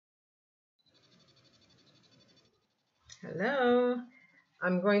Hello.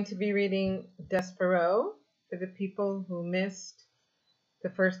 I'm going to be reading Despereaux for the people who missed the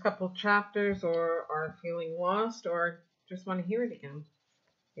first couple chapters or are feeling lost or just want to hear it again.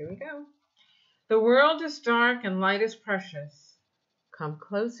 Here we go. The world is dark and light is precious. Come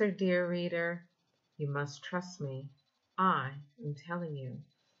closer, dear reader. You must trust me. I am telling you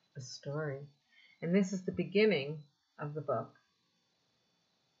a story. And this is the beginning of the book.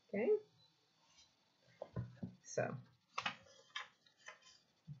 Okay? So,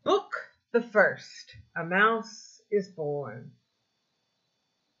 book the first. A mouse is born.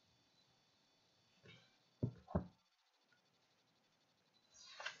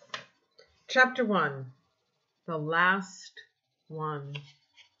 Chapter 1. The last one.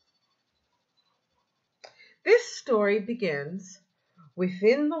 This story begins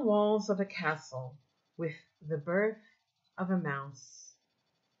within the walls of a castle with the birth of a mouse.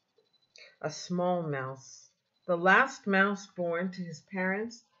 A small mouse. The last mouse born to his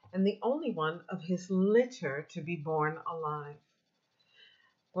parents and the only one of his litter to be born alive.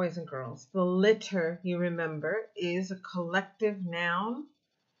 Boys and girls, the litter, you remember, is a collective noun.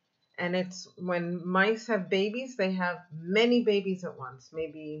 And it's when mice have babies, they have many babies at once,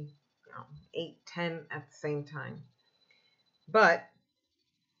 maybe 8, 10 at the same time. But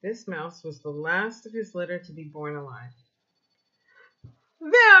this mouse was the last of his litter to be born alive.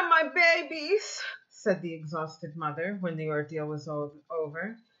 "Where are my babies?" said the exhausted mother when the ordeal was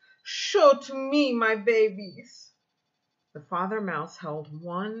over. "Show to me my babies." The father mouse held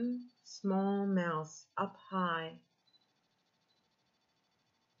one small mouse up high.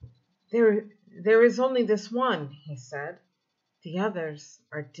 There is only this one," he said. "The others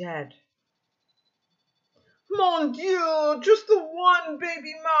are dead." "Mon Dieu, just the one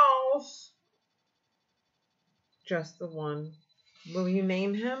baby mouse." "Just the one. Will you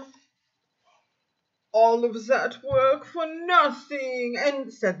name him?" "All of that work for nothing,"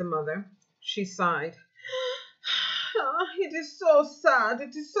 said the mother. She sighed. "It is so sad.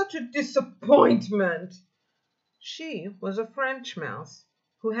 It is such a disappointment." She was a French mouse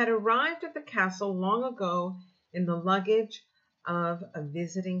who had arrived at the castle long ago in the luggage of a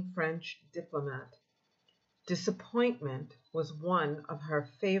visiting French diplomat. Disappointment was one of her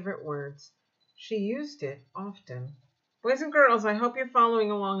favorite words. She used it often. Boys and girls, I hope you're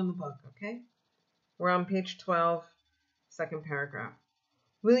following along in the book, okay? We're on page 12, second paragraph.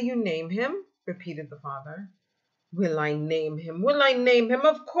 "Will you name him?" repeated the father. "Will I name him? Will I name him?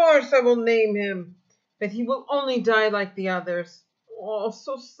 Of course I will name him. But he will only die like the others. Oh,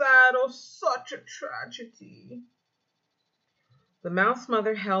 so sad. Oh, such a tragedy." The mouse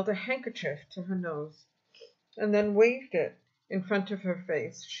mother held a handkerchief to her nose and then waved it in front of her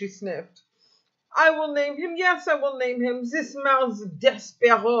face. She sniffed. "I will name him. Yes, I will name him. This mouse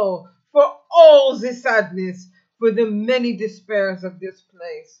Despereaux, for all the sadness, for the many despairs of this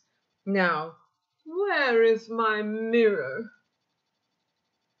place. Now, where is my mirror?"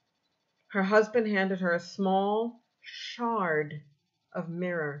 Her husband handed her a small shard of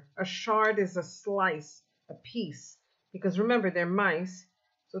mirror. A shard is a slice, a piece, because remember, they're mice,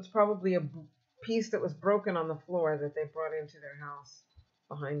 so it's probably a piece that was broken on the floor that they brought into their house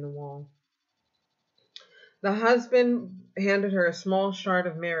behind the wall. The husband handed her a small shard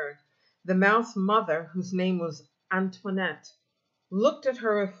of mirror. The mouse mother, whose name was Antoinette, looked at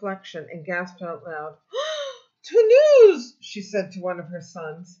her reflection and gasped out loud. "Toulouse," she said to one of her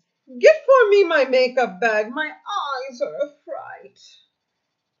sons. "Get for me my makeup bag. My eyes are a fright."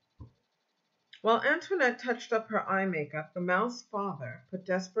 While Antoinette touched up her eye makeup, the mouse father put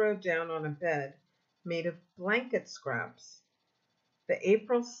Despereaux down on a bed made of blanket scraps. The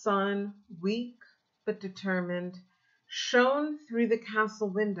April sun, weak but determined, shone through the castle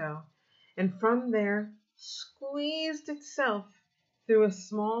window, and from there squeezed itself through a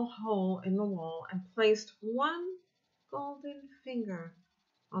small hole in the wall and placed one golden finger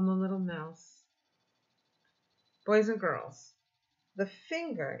on the little mouse. Boys and girls, the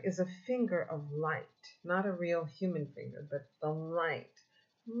finger is a finger of light, not a real human finger, but the light.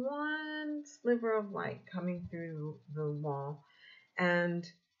 One sliver of light coming through the wall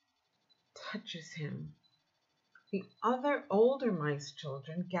and touches him. The other older mice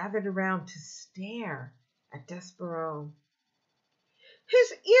children gathered around to stare at Despereaux.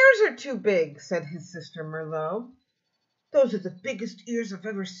 "His ears are too big," said his sister Merlot. "Those are the biggest ears I've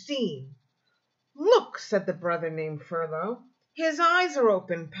ever seen." "Look," said the brother named Furlough. "His eyes are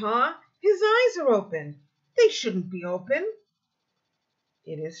open, Pa. His eyes are open. They shouldn't be open."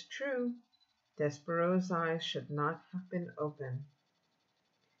 It is true. Despereaux's eyes should not have been open.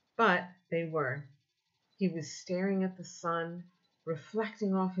 But they were. He was staring at the sun,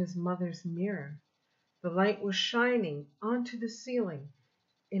 reflecting off his mother's mirror. The light was shining onto the ceiling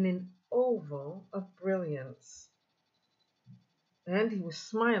in an oval of brilliance, and he was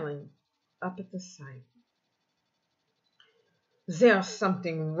smiling up at the sight. There's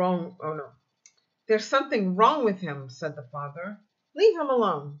something wrong. Oh no. There's something wrong with him, said the father. Leave him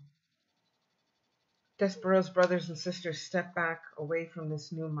alone. Despereaux's brothers and sisters stepped back away from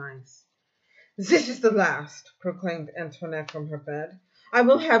this new mice. This is the last, proclaimed Antoinette from her bed. I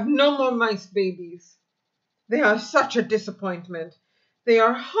will have no more mice babies. They are such a disappointment. They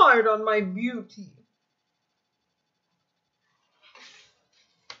are hard on my beauty.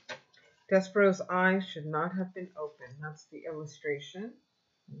 Despereaux's eyes should not have been open. That's the illustration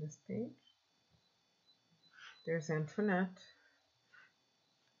on this page. There's Antoinette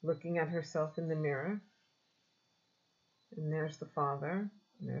looking at herself in the mirror. And there's the father.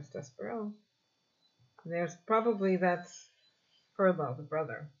 And there's Despereaux. And there's that's Furlough, the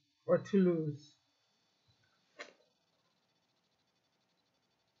brother, or Toulouse.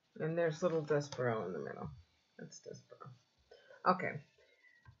 And there's little Despereaux in the middle. That's Despereaux. Okay.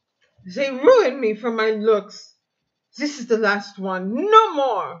 They ruined me for my looks. This is the last one. No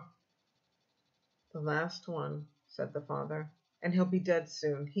more. The last one, said the father. And he'll be dead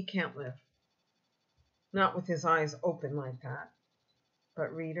soon. He can't live. Not with his eyes open like that.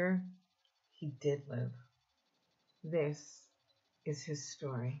 But reader, he did live. This is his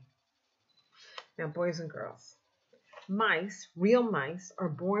story. Now, boys and girls, mice, real mice, are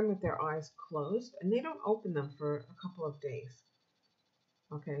born with their eyes closed, and they don't open them for a couple of days.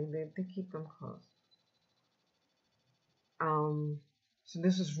 Okay, they keep them closed. So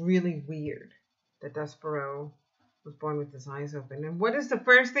this is really weird that Despereaux was born with his eyes open. And what is the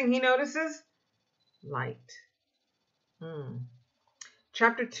first thing he notices? Light.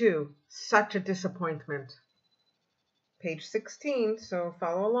 Chapter 2, Such a Disappointment. Page 16, so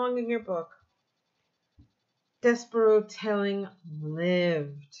follow along in your book. Despereaux Tilling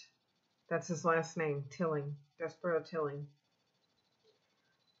lived. That's his last name, Tilling. Despereaux Tilling.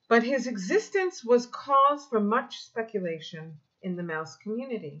 But his existence was cause for much speculation in the mouse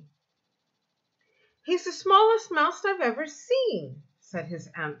community. He's the smallest mouse I've ever seen, said his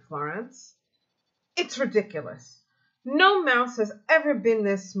Aunt Florence. It's ridiculous. No mouse has ever been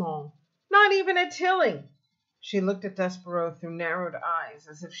this small, not even a Tilling. She looked at Despereaux through narrowed eyes,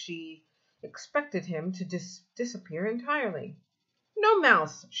 as if she expected him to disappear entirely. No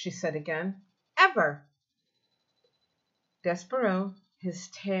mouse, she said again, ever. Despereaux, his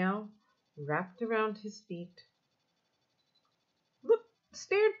tail wrapped around his feet,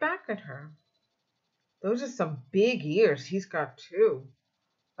 stared back at her. Those are some big ears he's got too,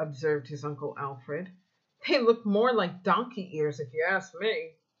 observed his Uncle Alfred. They look more like donkey ears, if you ask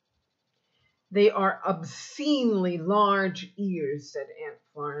me. They are obscenely large ears, said Aunt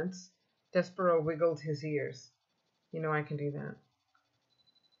Florence. Despereaux wiggled his ears. You know I can do that.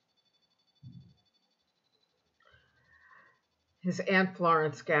 His Aunt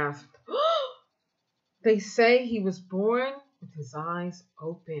Florence gasped. They say he was born with his eyes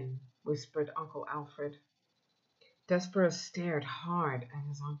open, whispered Uncle Alfred. Despereaux stared hard at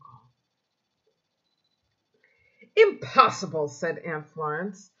his uncle. Impossible, said Aunt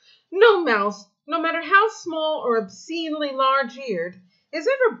Florence. No mouse, no matter how small or obscenely large-eared, is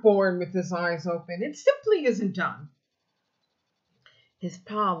ever born with his eyes open. It simply isn't done. His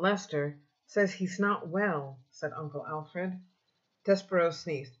pa, Lester, says he's not well, said Uncle Alfred. Despereaux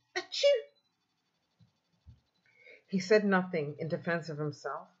sneezed. Achoo! He said nothing in defense of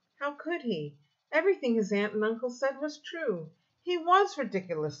himself. How could he? Everything his aunt and uncle said was true. He was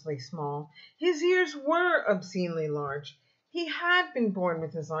ridiculously small. His ears were obscenely large. He had been born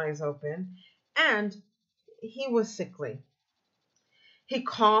with his eyes open, and he was sickly. He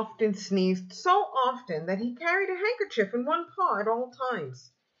coughed and sneezed so often that he carried a handkerchief in one paw at all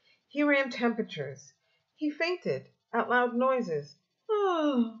times. He ran temperatures. He fainted at loud noises.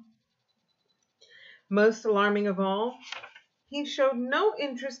 Oh. Most alarming of all, he showed no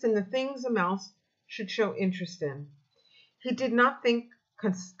interest in the things a mouse should show interest in. He did not think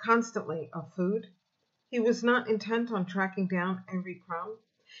constantly of food. He was not intent on tracking down every crumb.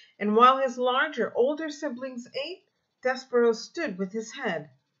 And while his larger, older siblings ate, Despereaux stood with his head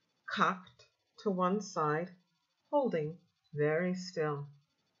cocked to one side, holding very still.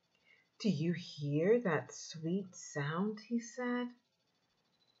 Do you hear that sweet sound? He said.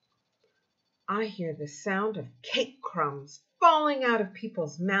 I hear the sound of cake crumbs falling out of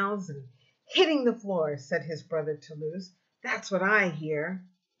people's mouths and hitting the floor, said his brother Toulouse. That's what I hear.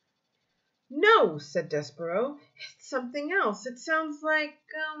 No, said Despereaux. It's something else. It sounds like,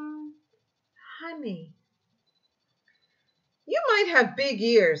 honey. You might have big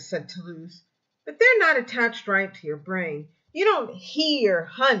ears, said Toulouse, but they're not attached right to your brain. You don't hear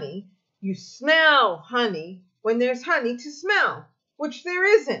honey. You smell honey when there's honey to smell, which there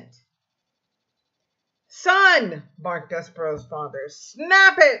isn't. Son, barked Despereaux's father,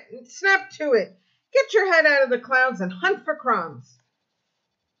 snap to it. Get your head out of the clouds and hunt for crumbs.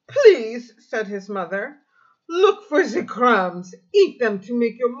 Please, said his mother, look for the crumbs. Eat them to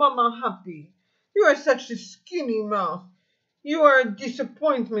make your mama happy. You are such a skinny mouth. You are a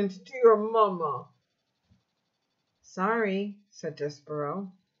disappointment to your mama. Sorry, said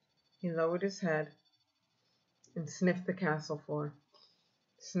Despereaux. He lowered his head and sniffed the castle floor.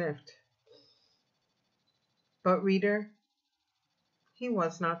 Sniffed. But, reader, he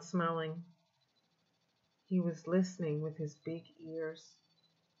was not smelling. He was listening with his big ears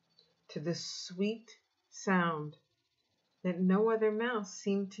to the sweet sound that no other mouse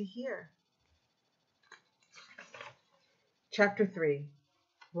seemed to hear. Chapter 3.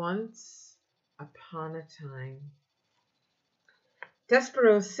 Once upon a time.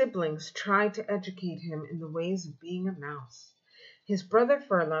 Despereaux's siblings tried to educate him in the ways of being a mouse. His brother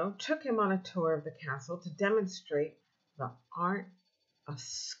Furlough took him on a tour of the castle to demonstrate the art of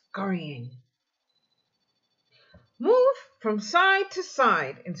scurrying. Move from side to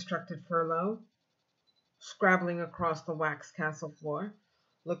side, instructed Furlough, scrabbling across the waxed castle floor.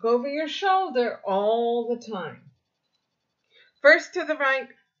 Look over your shoulder all the time. First to the right,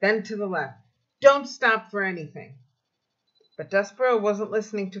 then to the left. Don't stop for anything. But Despereaux wasn't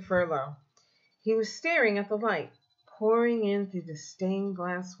listening to Furlough. He was staring at the light, pouring in through the stained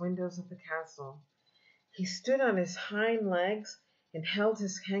glass windows of the castle. He stood on his hind legs and held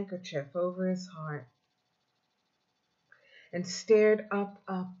his handkerchief over his heart and stared up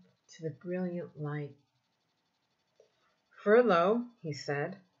to the brilliant light. Furlough, he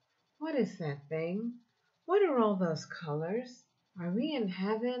said, what is that thing? What are all those colors? Are we in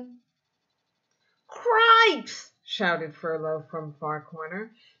heaven? Cripes! Shouted Furlough from a far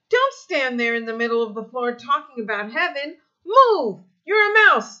corner. Don't stand there in the middle of the floor talking about heaven. Move! You're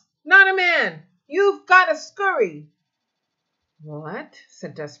a mouse, not a man. You've got to scurry. What?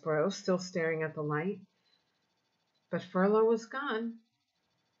 Said Despereaux, still staring at the light. But Furlough was gone.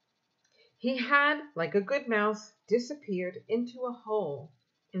 He had, like a good mouse, disappeared into a hole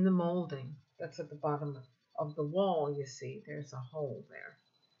in the molding. That's at the bottom of the wall, you see. There's a hole there.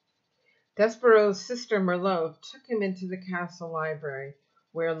 Despereaux's sister Merlot took him into the castle library,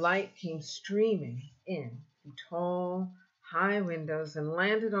 where light came streaming in through tall, high windows and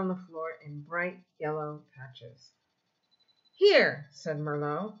landed on the floor in bright yellow patches. Here, said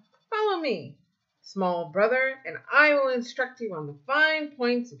Merlot, follow me, small brother, and I will instruct you on the fine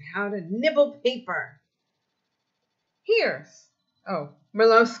points of how to nibble paper.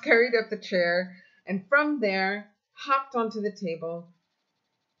 Merlot scurried up the chair, and from there hopped onto the table,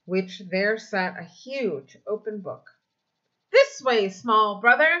 which there sat a huge open book. This way, small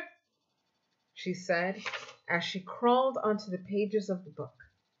brother, she said, as she crawled onto the pages of the book,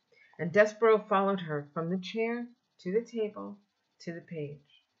 and Despereaux followed her from the chair to the table to the page.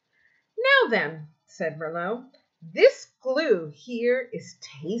 Now then, said Merlot, this glue here is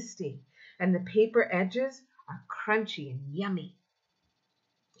tasty, and the paper edges are crunchy and yummy.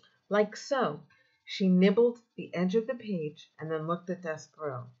 Like so, she nibbled the edge of the page and then looked at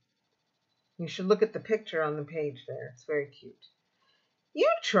Despereaux. You should look at the picture on the page there. It's very cute. You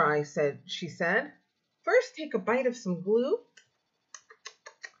try, she said. First take a bite of some glue,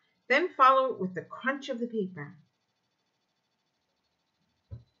 then follow it with the crunch of the paper.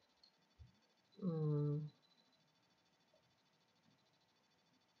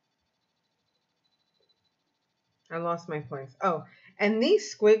 I lost my place. Oh, and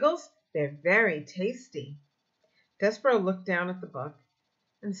these squiggles, they're very tasty. Despereaux looked down at the book,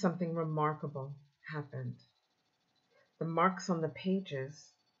 and something remarkable happened. The marks on the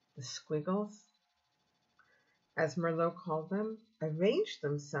pages, the squiggles, as Merlot called them, arranged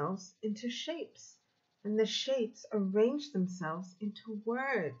themselves into shapes, and the shapes arranged themselves into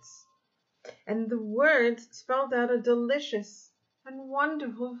words. And the words spelled out a delicious and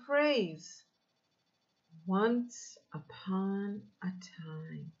wonderful phrase. Once upon a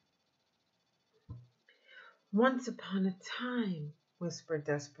time. Once upon a time, whispered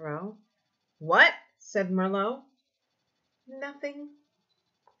Despereaux. What? Said Merlot. Nothing.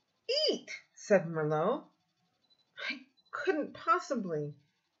 Eat, said Merlot. I couldn't possibly,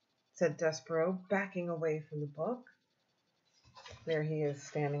 said Despereaux, backing away from the book. There he is,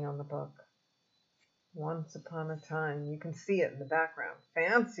 standing on the book. Once upon a time. You can see it in the background.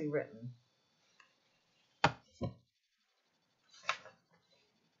 Fancy written.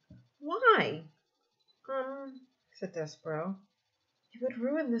 Why? Said Despereaux. It would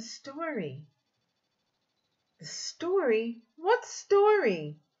ruin the story. The story? What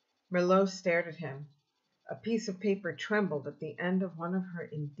story? Merlot stared at him. A piece of paper trembled at the end of one of her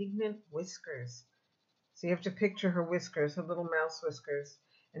indignant whiskers. So you have to picture her whiskers, her little mouse whiskers,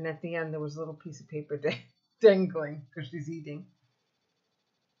 and at the end there was a little piece of paper dangling because she's eating.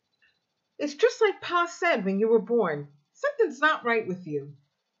 It's just like Pa said when you were born. Something's not right with you.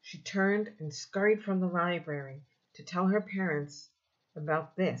 She turned and scurried from the library to tell her parents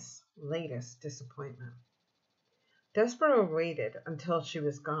about this latest disappointment. Despereaux waited until she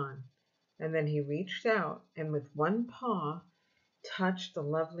was gone, and then he reached out and with one paw touched the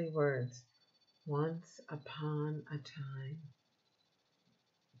lovely words, "Once upon a time."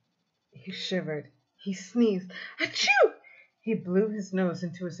 He shivered. He sneezed. Achoo! He blew his nose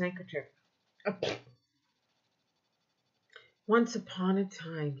into his handkerchief. "Once upon a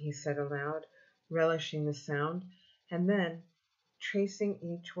time," he said aloud, relishing the sound, and then, tracing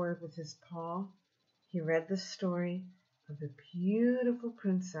each word with his paw, he read the story of the beautiful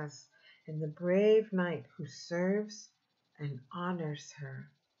princess and the brave knight who serves and honors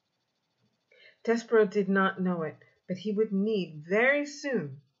her. Despereaux did not know it, but he would need very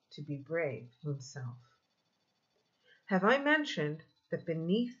soon to be brave himself. Have I mentioned that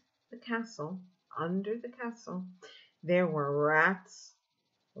beneath the castle, under the castle, there were rats,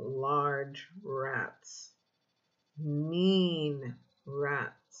 large rats, mean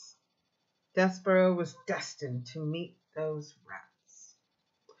rats. Despereaux was destined to meet those rats.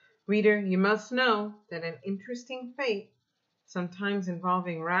 Reader, you must know that an interesting fate, sometimes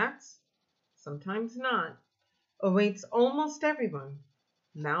involving rats, sometimes not, awaits almost everyone,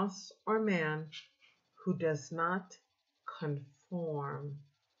 mouse or man, who does not conform.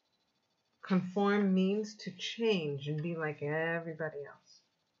 Conform means to change and be like everybody else.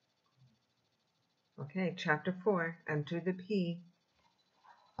 Okay, chapter 4, Enter the P.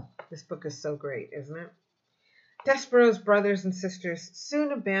 This book is so great, isn't it? Despereaux's brothers and sisters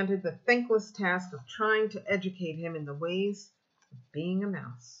soon abandoned the thankless task of trying to educate him in the ways of being a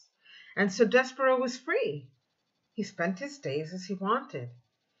mouse. And so Despereaux was free. He spent his days as he wanted.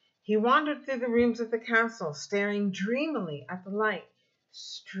 He wandered through the rooms of the castle, staring dreamily at the light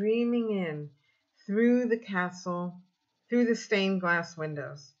streaming in through the castle, through the stained glass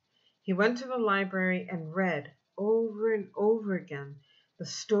windows. He went to the library and read over and over again the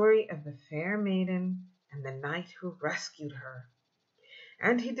story of the fair maiden and the knight who rescued her.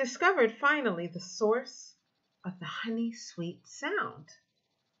 And he discovered finally the source of the honey-sweet sound.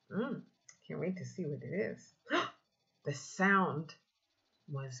 Can't wait to see what it is. The sound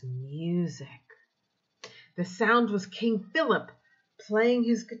was music. The sound was King Philip playing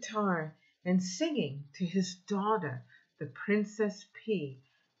his guitar and singing to his daughter, the Princess P,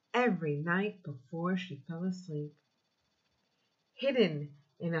 every night before she fell asleep. Hidden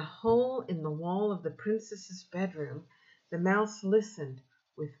in a hole in the wall of the princess's bedroom, the mouse listened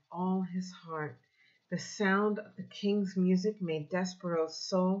with all his heart. The sound of the king's music made Despereaux's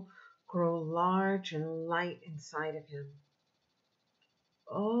soul grow large and light inside of him.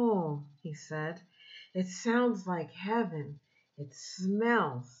 "Oh," he said, "it sounds like heaven. It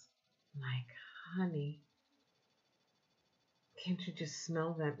smells like honey." Can't you just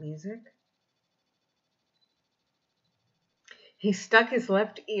smell that music? He stuck his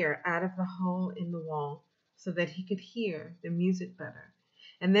left ear out of the hole in the wall so that he could hear the music better.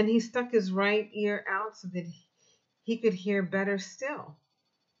 And then he stuck his right ear out so that he could hear better still.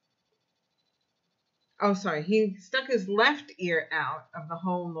 He stuck his left ear out of the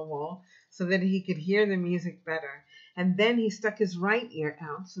hole in the wall so that he could hear the music better. And then he stuck his right ear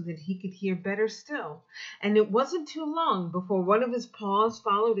out so that he could hear better still. And it wasn't too long before one of his paws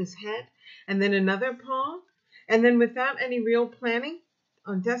followed his head, and then another paw, and then without any real planning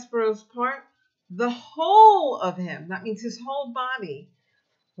on Despereaux's part, the whole of him, that means his whole body,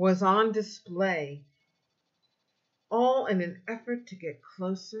 was on display, all in an effort to get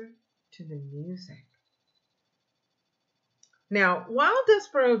closer to the music. Now, while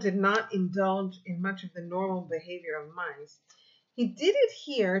Despereaux did not indulge in much of the normal behavior of mice, he did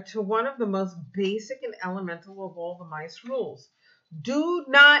adhere to one of the most basic and elemental of all the mice rules. Do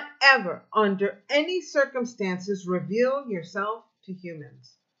not ever, under any circumstances, reveal yourself to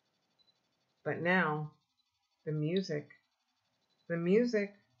humans. But now, the music made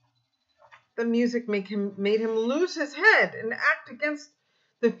him lose his head and act against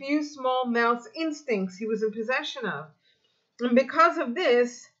the few small mouse instincts he was in possession of. And because of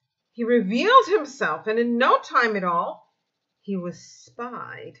this, he revealed himself, and in no time at all, he was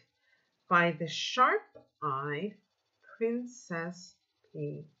spied by the sharp-eyed Princess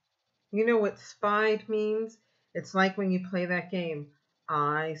P. You know what spied means? It's like when you play that game,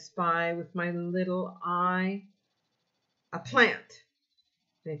 I spy with my little eye a plant.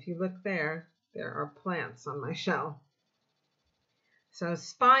 And if you look there, there are plants on my shell. So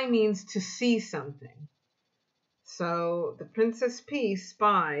spy means to see something. So the Princess P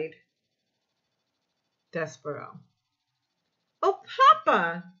spied Despereaux. "Oh,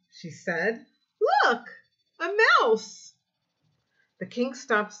 Papa," she said, "look, a mouse." The king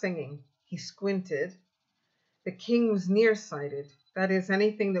stopped singing. He squinted. The king was nearsighted. That is,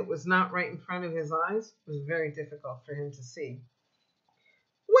 anything that was not right in front of his eyes was very difficult for him to see.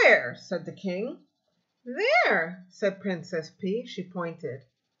 "Where?" said the king. "There," said Princess P. She pointed.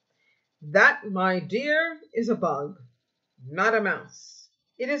 "That, my dear, is a bug, not a mouse.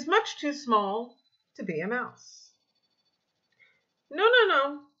 It is much too small to be a mouse." "No, no,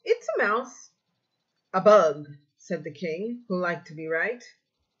 no, it's a mouse." "A bug," said the king, who liked to be right.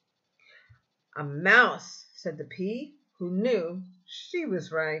 "A mouse," said the P, who knew she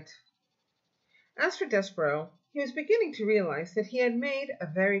was right. As for Despereaux, he was beginning to realize that he had made a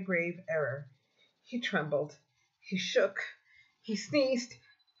very grave error. He trembled. He shook. He sneezed.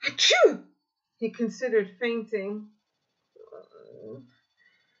 Achoo! He considered fainting.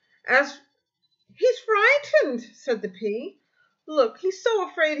 "He's frightened," said the P. "Look, he's so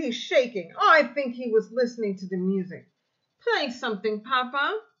afraid he's shaking. I think he was listening to the music. Play something,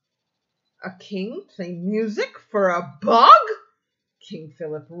 Papa." "A king play music for a bug?" King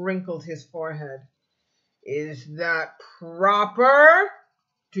Philip wrinkled his forehead. "Is that proper,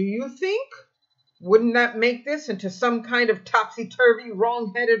 do you think? Wouldn't that make this into some kind of topsy-turvy,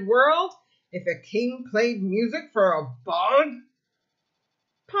 wrong-headed world, if a king played music for a bug?"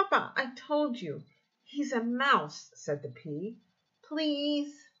 "Papa, I told you, he's a mouse," said the P.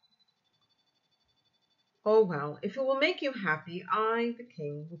 "Please." "Oh, well, if it will make you happy, I, the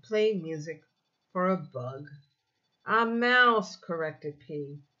king, will play music for a bug." "A mouse," corrected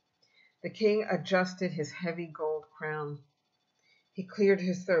P. The king adjusted his heavy gold crown. He cleared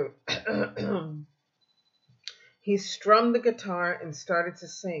his throat. He strummed the guitar and started to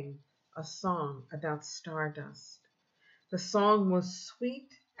sing a song about stardust. The song was sweet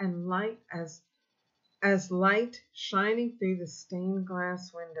and light as light shining through the stained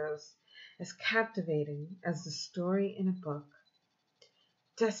glass windows, as captivating as the story in a book.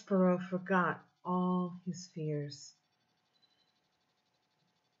 Despereaux forgot all his fears.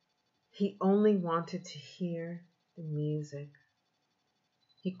 He only wanted to hear the music.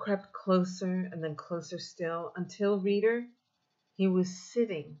 He crept closer and then closer still until, reader, he was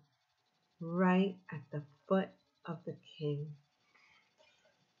sitting right at the foot of the king.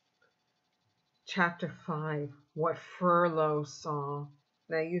 Chapter 5, What Furlough Saw.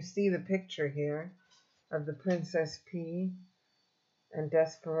 Now you see the picture here of the Princess P and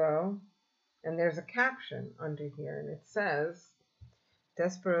Despereaux, and there's a caption under here, and it says,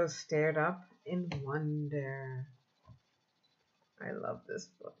 "Despereaux stared up in wonder." I love this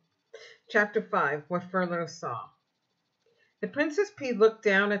book. Chapter 5, What Furlough Saw. The Princess P looked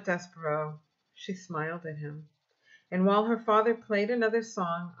down at Despereaux. She smiled at him. And while her father played another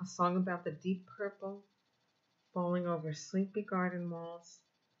song, a song about the deep purple falling over sleepy garden walls,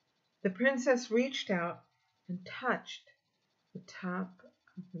 the princess reached out and touched the top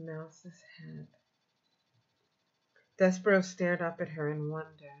of the mouse's head. Despereaux stared up at her in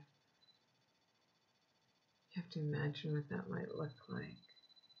wonder. You have to imagine what that might look like.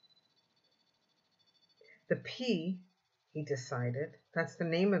 The P, he decided, that's the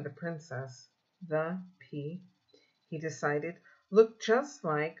name of the princess, the P, he decided, looked just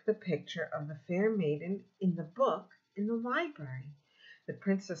like the picture of the fair maiden in the book in the library. The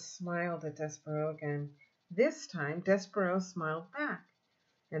princess smiled at Despereaux again. This time, Despereaux smiled back.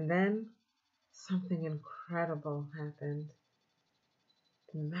 And then something incredible happened.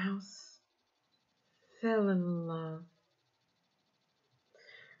 The mouse fell in love.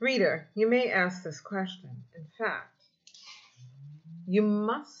 Reader, you may ask this question. In fact, you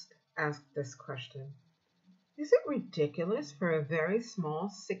must ask this question. Is it ridiculous for a very small,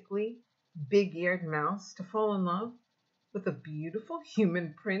 sickly, big-eared mouse to fall in love with a beautiful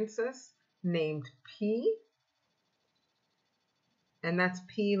human princess named P? And that's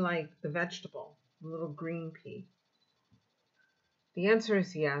pea like the vegetable, the little green pea. The answer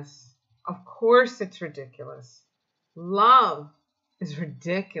is yes. Of course it's ridiculous. Love is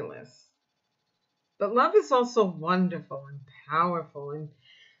ridiculous. But love is also wonderful and powerful, and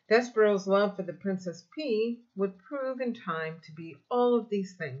Despereaux's love for the Princess P would prove in time to be all of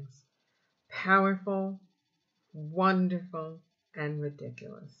these things: powerful, wonderful, and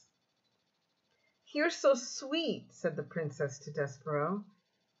ridiculous. "You're so sweet," said the princess to Despereaux.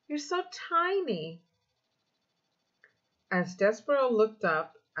 "You're so tiny." As Despereaux looked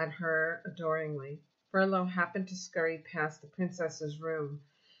up at her adoringly, Furlough happened to scurry past the princess's room,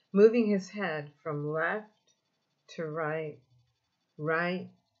 moving his head from left to right, right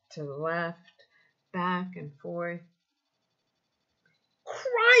to left, back and forth.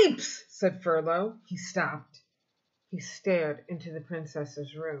 "Cripes!" said Furlough. He stopped. He stared into the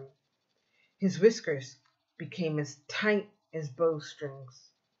princess's room. His whiskers became as tight as bowstrings.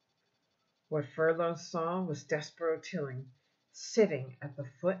 What Furlough saw was Despereaux Tilling sitting at the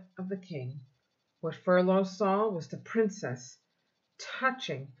foot of the king. What Furlough saw was the princess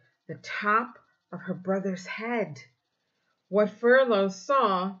touching the top of her brother's head. What Furlough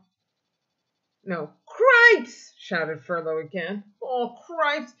saw... No, "Cripes!" shouted Furlough again. "Oh,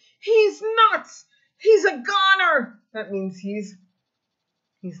 Cripes! He's nuts! He's a goner!" That means he's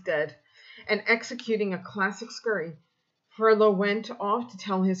dead. And executing a classic scurry, Furlough went off to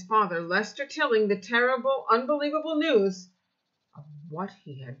tell his father, Lester Tilling, the terrible, unbelievable news of what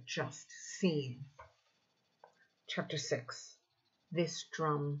he had just seen. Chapter 6. This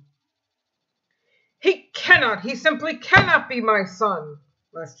Drum. He simply cannot be my son,"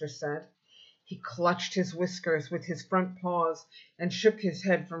 Lester said. He clutched his whiskers with his front paws and shook his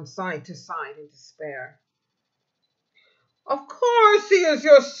head from side to side in despair. "Of course he is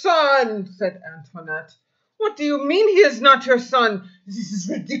your son," said Antoinette. "What do you mean he is not your son? This is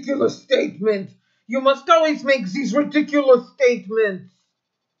a ridiculous statement. You must always make these ridiculous statements."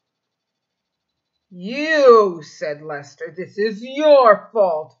 "You," said Lester, "this is your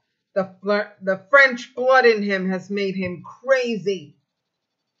fault. The French blood in him has made him crazy."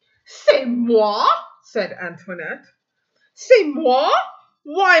 "C'est moi," said Antoinette. "C'est moi?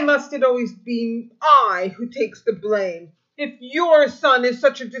 Why must it always be I who takes the blame? If your son is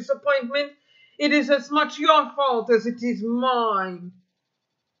such a disappointment, it is as much your fault as it is mine."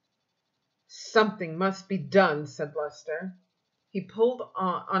 "Something must be done," said Lester. He pulled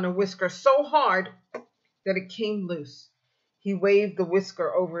on a whisker so hard that it came loose. He waved the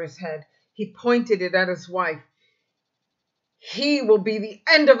whisker over his head. He pointed it at his wife. "He will be the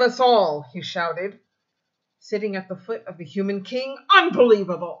end of us all," he shouted. Sitting at the foot of the human king?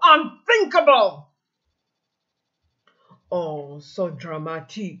 Unbelievable! Unthinkable! "Oh, so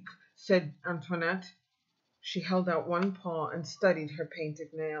dramatique," said Antoinette. She held out one paw and studied her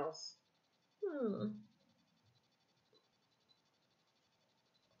painted nails.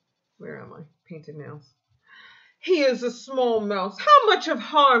 Where am I? Painted nails. "He is a small mouse. How much of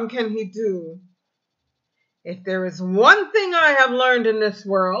harm can he do?" "If there is one thing I have learned in this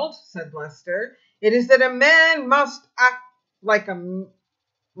world," said Lester, "it is that a man must act like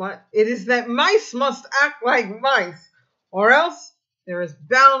it is that mice must act like mice, or else there is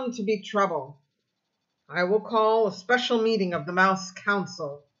bound to be trouble. I will call a special meeting of the Mouse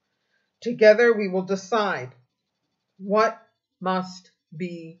Council. Together we will decide what must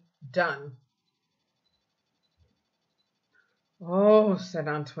be done." "Oh," said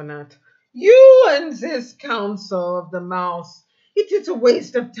Antoinette, "you and this council of the mouse, it is a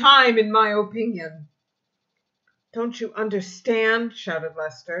waste of time, in my opinion." "Don't you understand?" shouted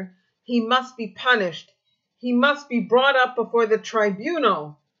Lester. "He must be punished. He must be brought up before the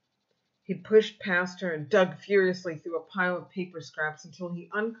tribunal." He pushed past her and dug furiously through a pile of paper scraps until he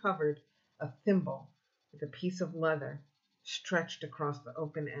uncovered a thimble with a piece of leather stretched across the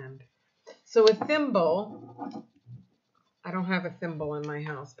open end. So a thimble, I don't have a thimble in my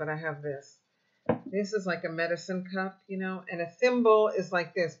house, but I have this. This is like a medicine cup, and a thimble is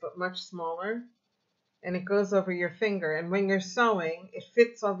like this, but much smaller, and it goes over your finger. And when you're sewing, it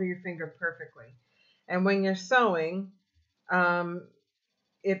fits over your finger perfectly. And when you're sewing,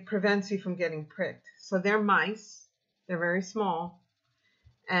 it prevents you from getting pricked. So they're mice. They're very small.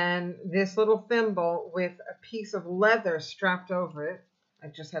 And this little thimble with a piece of leather strapped over it. I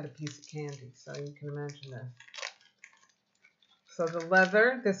just had a piece of candy, so you can imagine this. So the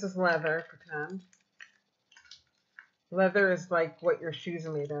leather, this is leather, pretend. Leather is like what your shoes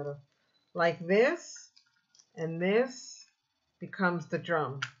are made out of. Like this, and this becomes the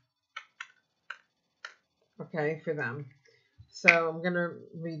drum. Okay, for them. So I'm going to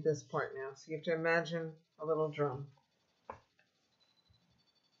read this part now. So you have to imagine a little drum.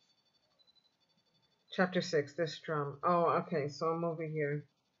 Chapter 6, this drum. Oh, okay, so I'm over here.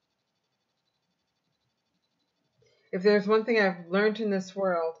 If there's one thing I've learned in this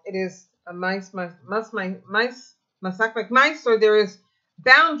world, it is mice must act like mice, or there is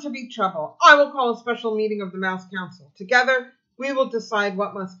bound to be trouble. I will call a special meeting of the Mouse Council. Together, we will decide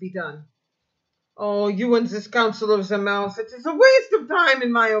what must be done. Oh, you and this council of the mouse, it is a waste of time,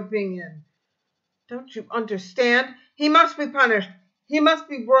 in my opinion. Don't you understand? He must be punished. He must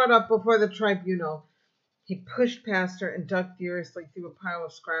be brought up before the tribunal. He pushed past her and dug furiously through a pile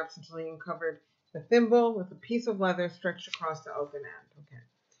of scraps until he uncovered the thimble with a piece of leather stretched across the open end. Okay.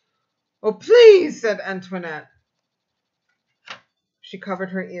 "Oh, please," said Antoinette. She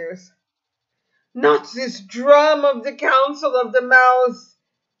covered her ears. "Not this drum of the Council of the Mouse."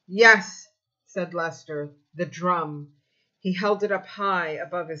 "Yes," said Lester, "the drum." He held it up high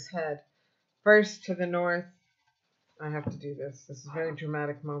above his head. First to the north. I have to do this. This is a very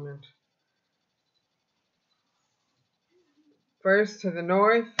dramatic moment. First to the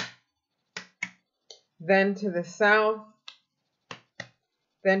north, then to the south,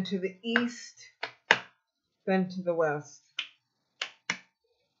 then to the east, then to the west.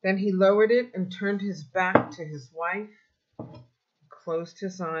 Then he lowered it and turned his back to his wife, closed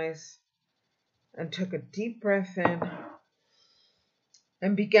his eyes, and took a deep breath in,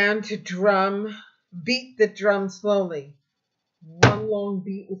 and began to beat the drum slowly. One long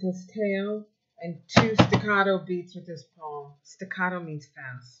beat with his tail, and 2 staccato beats with his palm. Staccato means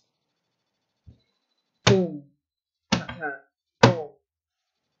fast. Boom, ta-ta, boom,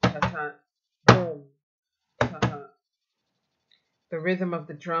 ta-ta, boom, ta-ta. The rhythm of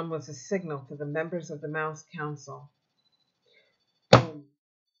the drum was a signal to the members of the Mouse Council. Boom,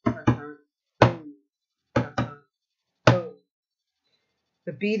 ta-ta, boom, ta-ta, boom.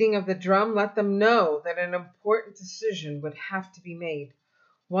 The beating of the drum let them know that an important decision would have to be made,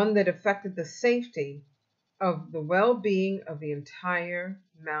 one that affected the safety of the well-being of the entire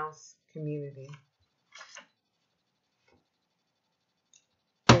mouse community.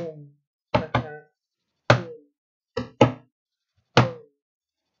 Boom, ta-ta, boom, boom.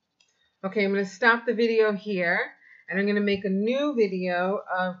 Okay, I'm going to stop the video here, and I'm going to make a new video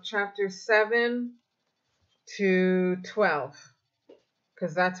of chapters 7 to 12,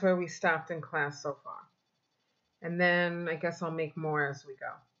 because that's where we stopped in class so far. And then I guess I'll make more as we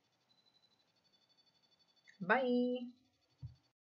go. Bye.